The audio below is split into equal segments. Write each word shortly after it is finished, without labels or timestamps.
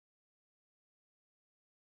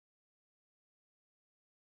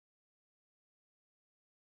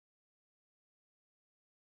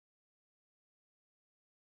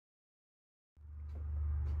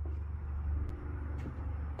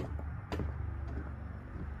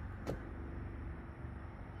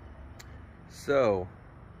So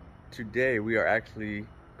today we are actually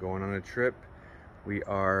going on a trip. We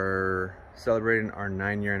are celebrating our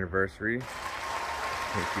 9-year anniversary.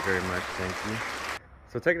 Thank you very much, thank you.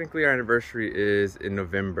 So technically our anniversary is in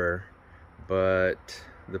November, but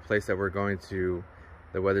the place that we're going to,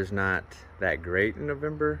 the weather's not that great in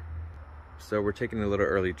November. So we're taking a little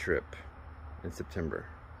early trip in September.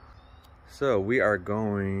 So we are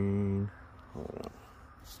going, hold on.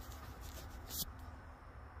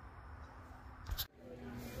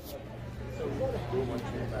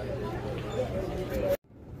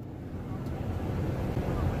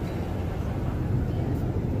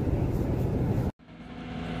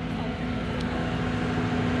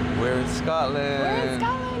 We're in Scotland. We're in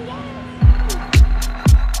Scotland, yes.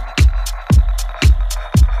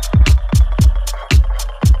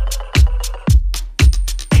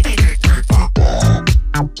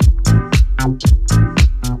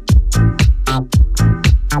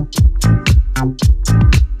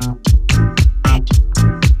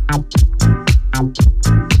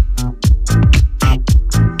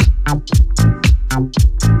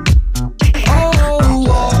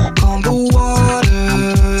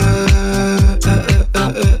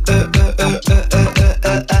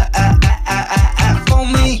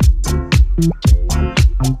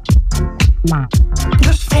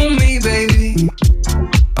 Just for me, baby.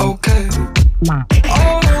 Okay.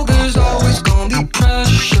 Oh, there's always gonna be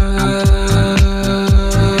pressure.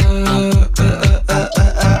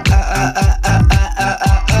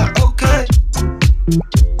 Okay.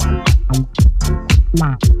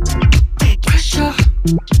 Pressure.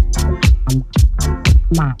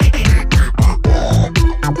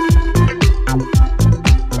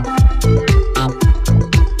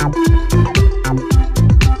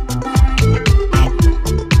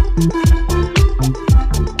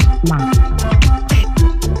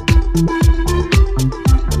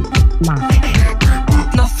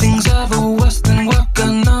 Nothing's ever worse than work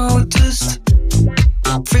unnoticed.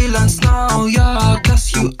 Freelance now, yeah, I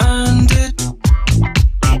guess you earned it.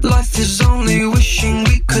 Life is only wishing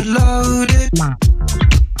we could load it.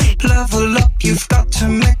 Level up, you've got to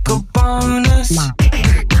make a bonus.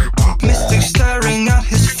 Mystic staring at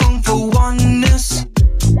his phone for oneness.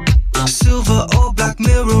 Silver or black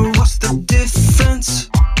mirror, what's the difference?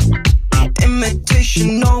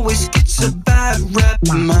 Imitation always gets a bad rep,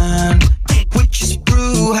 man. Witch's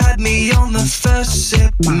brew had me on the first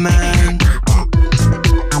sip, man.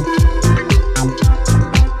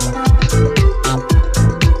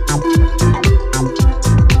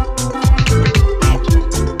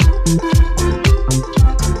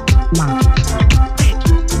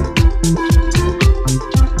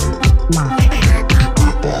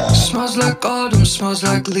 Smells like autumn, smells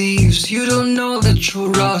like leaves. You don't know that you're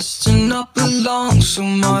rust and not belong so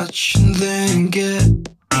much, and then get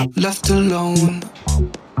left alone.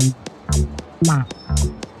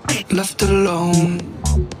 Left alone.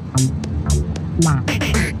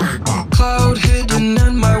 Cloud hidden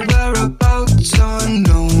and my whereabouts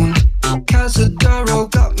unknown. Casadero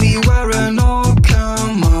got me wearing all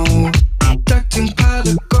camo. Decked in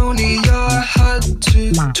Patagonia, I had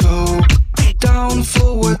to tow. Down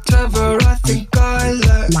for whatever, I think I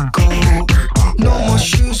let go. No more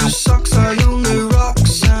shoes or socks, I only rock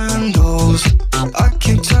sandals. I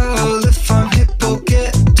can tell if I'm hip or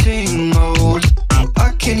getting old.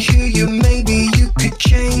 I can hear you, maybe you could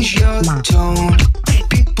change your tone.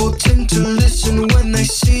 People tend to listen when they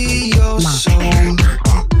see your soul.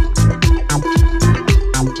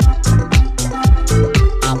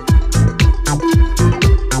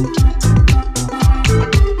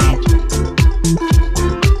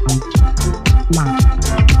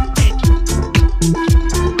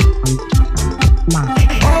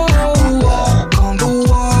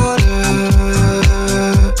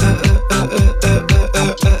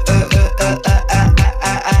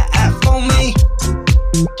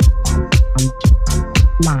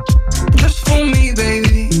 Just for me,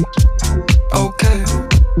 baby. Okay.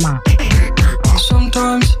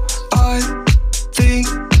 Sometimes I think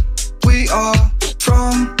we are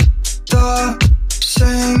from the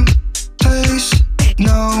same place.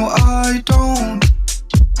 No, I don't.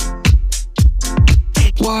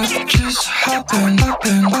 What just happened?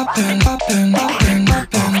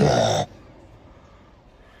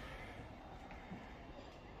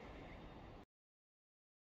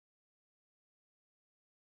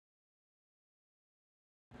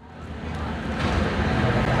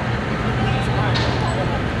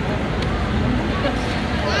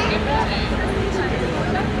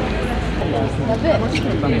 Davvero?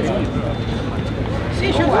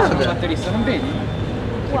 Sì, c'è guarda. Il batterista, non vedi?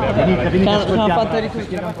 Guarda. Sono fatto di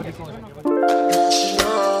tutti.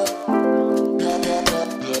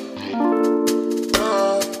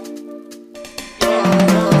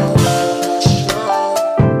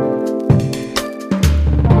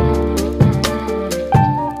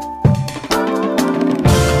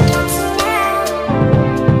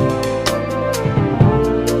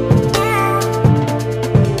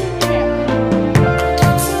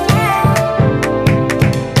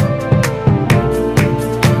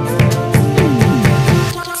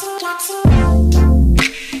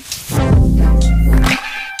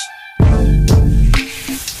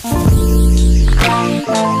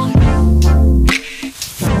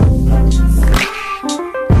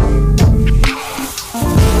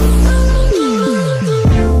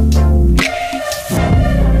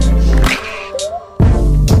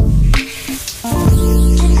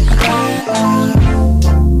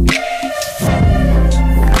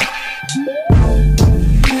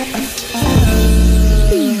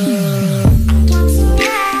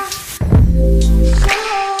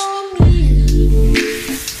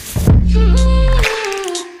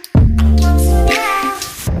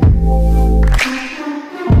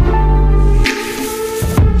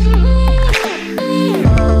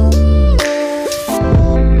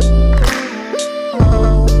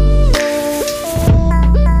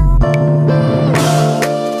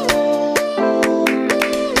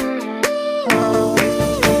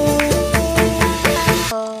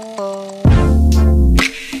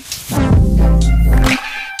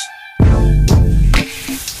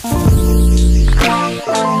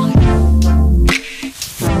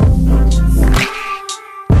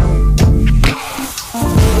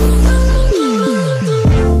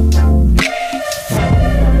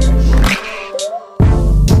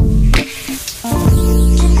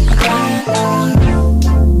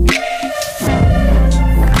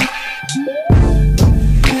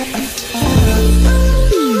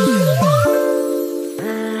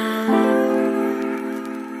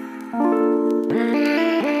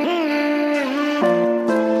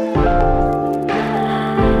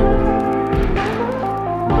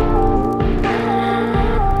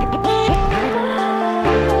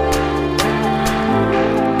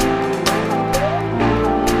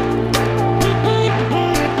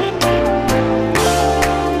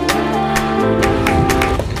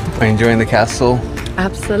 Are you enjoying the castle?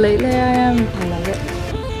 Absolutely, I am. I love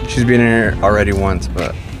it. She's been here already once,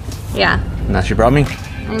 but Yeah. now she brought me.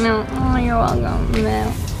 I know. Oh, you're welcome.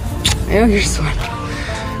 No. Oh, you're sweaty.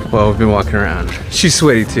 Well, we've been walking around. She's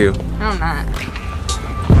sweaty too. I'm not.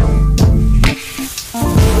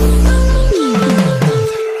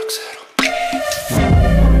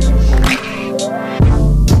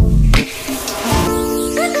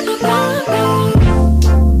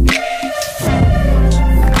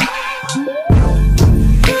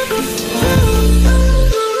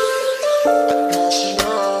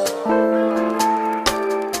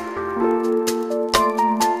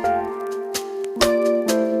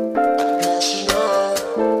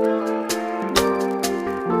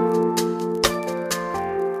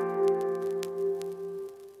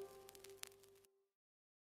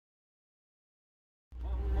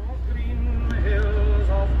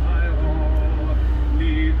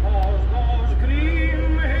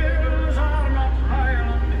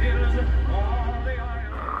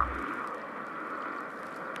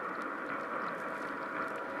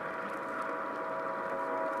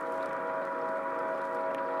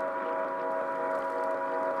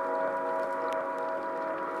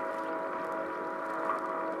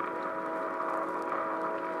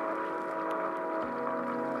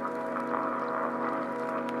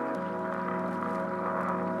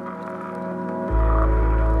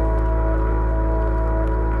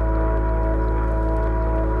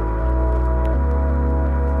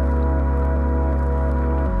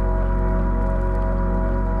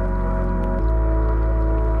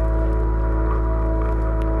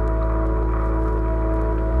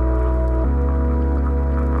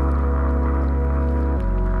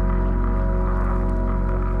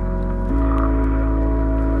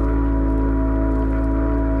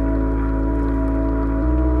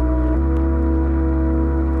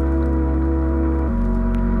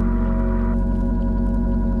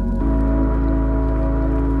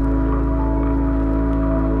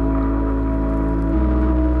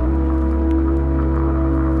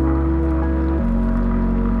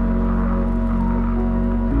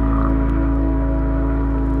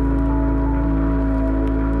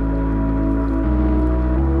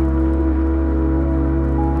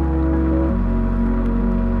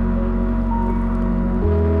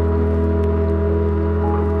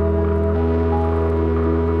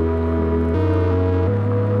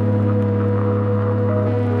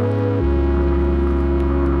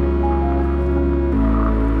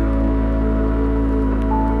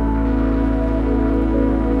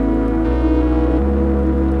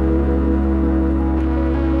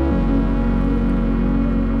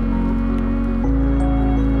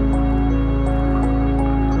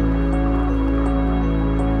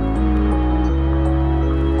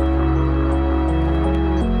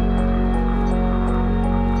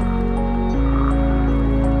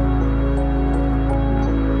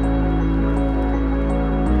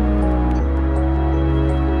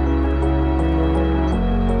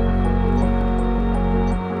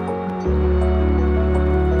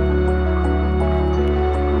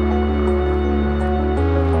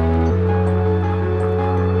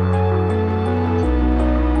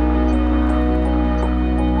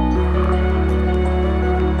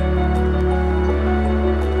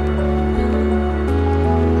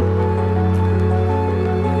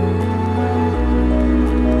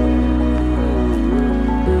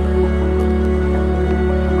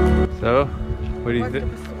 So, what do you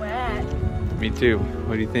think? Sweat. Me too.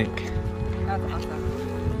 What do you think? That's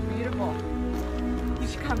awesome. Beautiful. You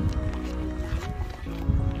should come.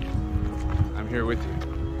 I'm here with you.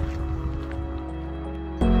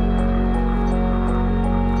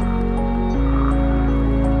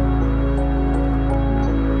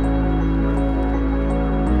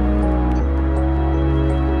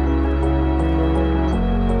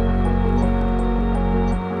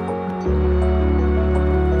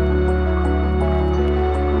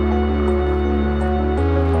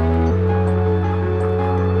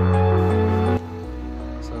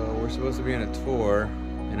 Supposed to be on a tour,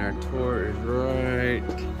 and our tour is right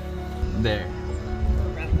there.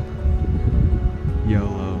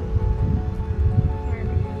 YOLO.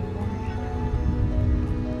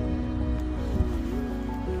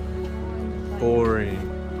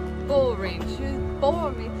 Boring. Boring. She was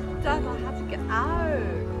boring me to death. I had to get out.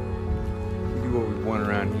 We do what we want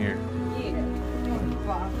around here. Yeah.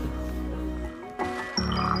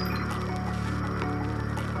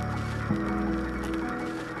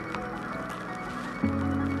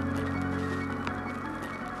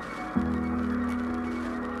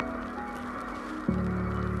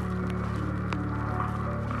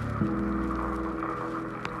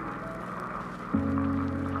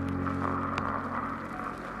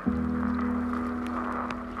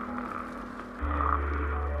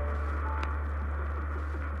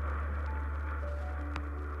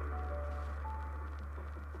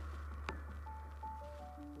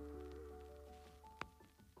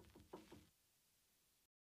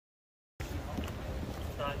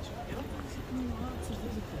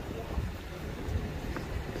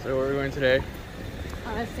 So where are we going today?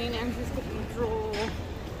 St. Andrew's Cathedral,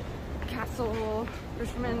 Castle,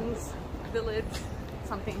 Fisherman's Village,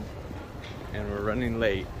 something. And we're running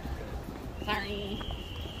late. Sorry.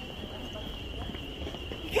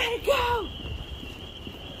 You gotta go!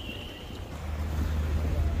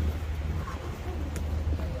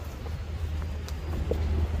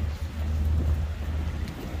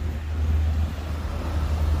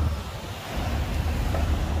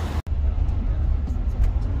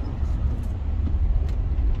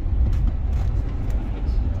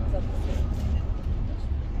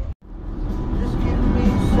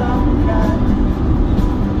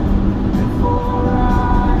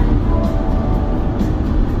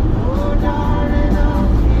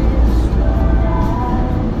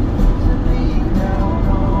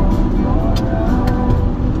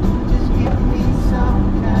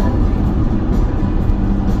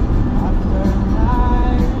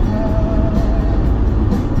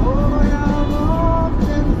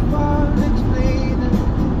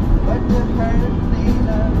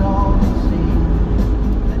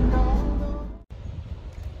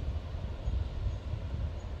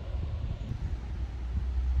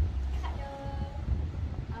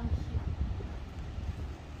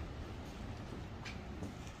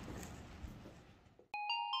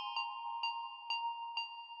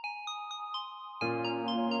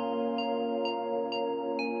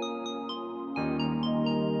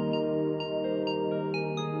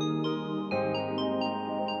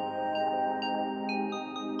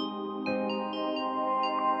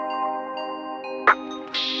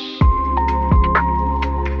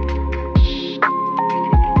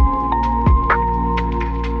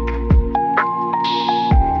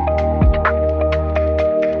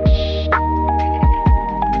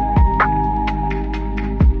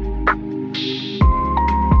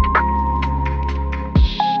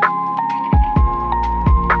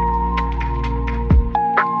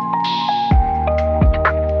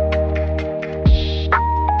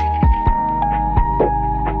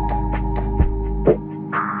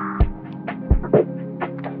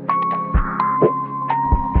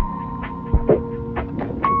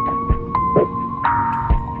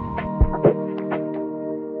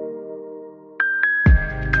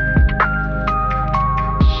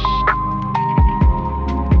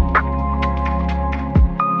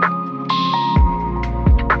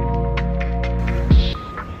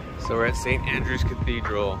 So we're at St. Andrew's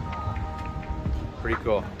Cathedral. Pretty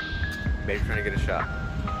cool. Maybe trying to get a shot.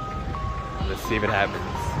 Let's see if it happens.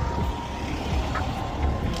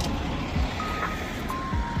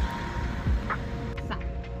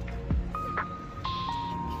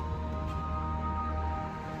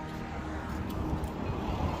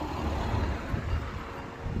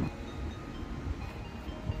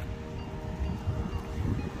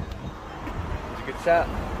 Did you get a shot?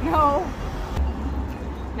 No.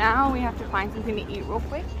 Now we have to find something to eat real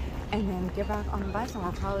quick and then get back on the bus, and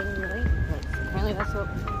we're probably gonna be late because apparently that's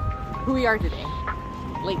who we are today.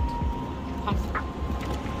 Late. Possible.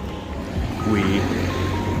 We